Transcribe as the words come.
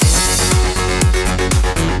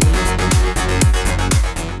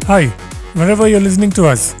Hi, wherever you're listening to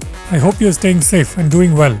us, I hope you're staying safe and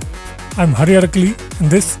doing well. I'm Hari Arakali,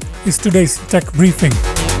 and this is today's Tech Briefing.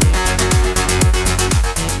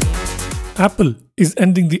 Apple is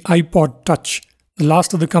ending the iPod Touch, the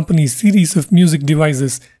last of the company's series of music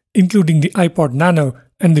devices, including the iPod Nano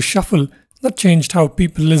and the Shuffle that changed how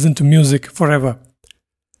people listen to music forever.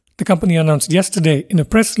 The company announced yesterday in a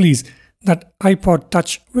press release that iPod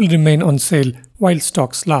Touch will remain on sale while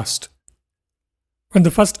stocks last. When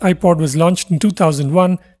the first iPod was launched in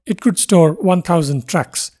 2001, it could store 1,000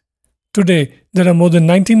 tracks. Today, there are more than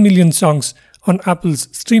 19 million songs on Apple's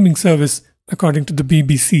streaming service, according to the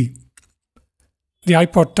BBC. The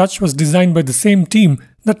iPod Touch was designed by the same team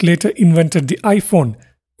that later invented the iPhone,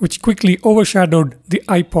 which quickly overshadowed the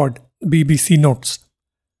iPod, BBC notes.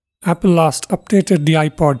 Apple last updated the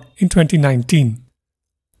iPod in 2019.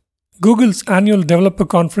 Google's annual developer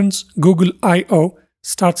conference, Google I/O,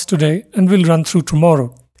 starts today and will run through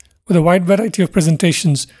tomorrow, with a wide variety of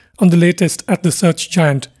presentations on the latest at the search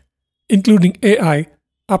giant, including AI,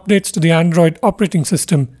 updates to the Android operating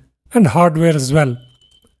system, and hardware as well.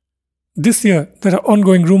 This year, there are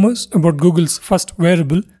ongoing rumors about Google's first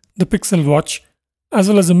wearable, the Pixel Watch, as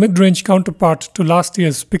well as a mid-range counterpart to last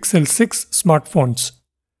year's Pixel 6 smartphones.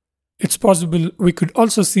 It's possible we could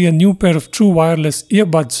also see a new pair of true wireless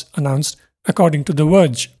earbuds announced, according to The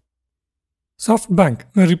Verge. SoftBank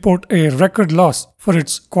may report a record loss for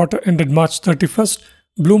its quarter ended March 31st,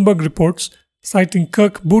 Bloomberg reports, citing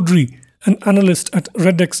Kirk Boudry, an analyst at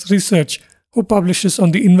Redex Research who publishes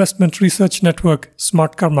on the investment research network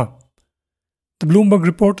Smart Karma. The Bloomberg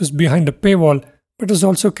report is behind a paywall but is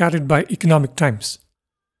also carried by Economic Times.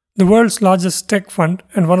 The world's largest tech fund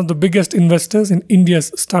and one of the biggest investors in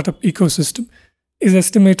India's startup ecosystem is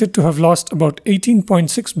estimated to have lost about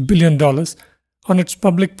 $18.6 billion on its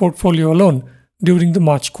public portfolio alone during the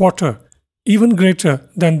March quarter, even greater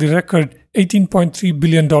than the record $18.3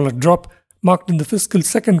 billion drop marked in the fiscal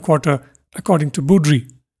second quarter, according to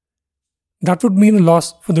Boudry. That would mean a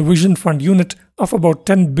loss for the Vision Fund unit of about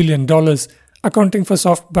 $10 billion, accounting for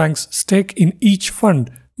SoftBank's stake in each fund,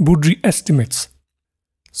 Boudry estimates.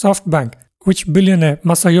 SoftBank, which billionaire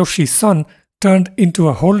Masayoshi Son turned into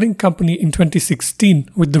a holding company in 2016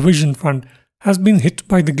 with the Vision Fund, has been hit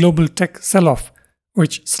by the global tech sell-off,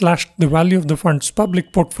 which slashed the value of the fund's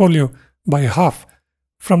public portfolio by half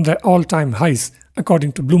from their all-time highs,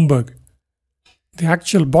 according to Bloomberg. The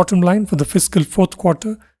actual bottom line for the fiscal fourth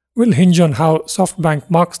quarter will hinge on how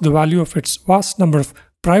SoftBank marks the value of its vast number of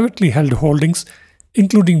privately held holdings,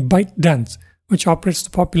 including ByteDance, which operates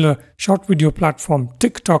the popular short video platform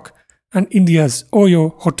TikTok, and India's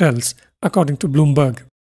Oyo Hotels, according to Bloomberg.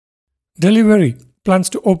 Delivery plans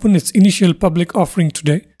to open its initial public offering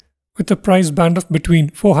today with a price band of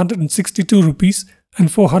between 462 rupees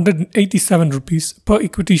and 487 rupees per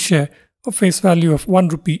equity share of face value of 1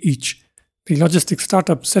 rupee each, the logistics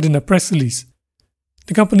startup said in a press release.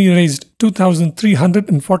 The company raised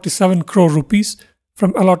 2,347 crore rupees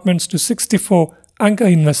from allotments to 64 anchor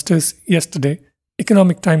investors yesterday,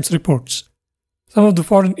 Economic Times reports. Some of the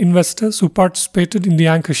foreign investors who participated in the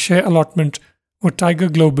anchor share allotment were Tiger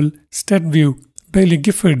Global, SteadView, Baillie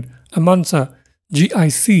Gifford, Amansa,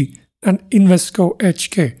 GIC, and Invesco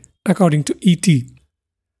HK, according to ET.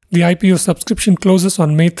 The IPO subscription closes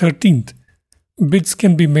on May 13th. Bids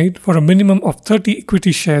can be made for a minimum of 30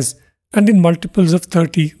 equity shares and in multiples of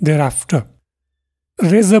 30 thereafter.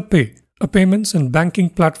 Razorpay, a payments and banking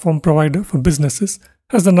platform provider for businesses,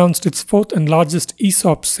 has announced its fourth and largest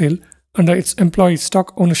ESOP sale under its employee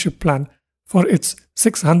stock ownership plan for its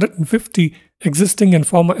 650 existing and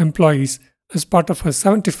former employees as part of a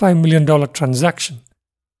 $75 million transaction.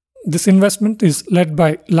 This investment is led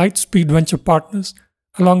by Lightspeed Venture Partners,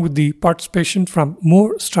 along with the participation from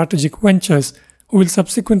More Strategic Ventures, who will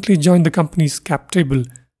subsequently join the company's cap table,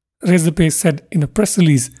 Razorpay said in a press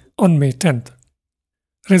release on May 10th.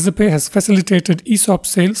 Razorpay has facilitated ESOP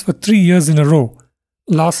sales for 3 years in a row.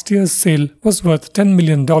 Last year's sale was worth $10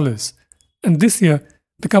 million, and this year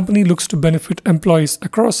the company looks to benefit employees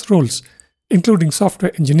across roles, including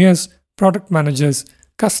software engineers, product managers,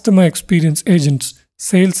 customer experience agents,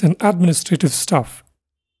 sales and administrative staff.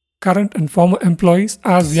 Current and former employees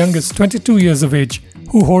as young as 22 years of age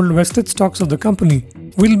who hold vested stocks of the company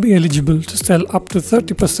will be eligible to sell up to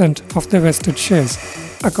 30% of their vested shares,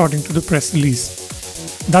 according to the press release.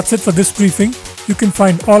 That's it for this briefing. You can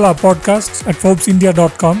find all our podcasts at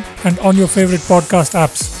ForbesIndia.com and on your favorite podcast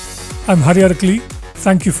apps. I'm Hari Arakali.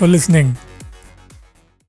 Thank you for listening.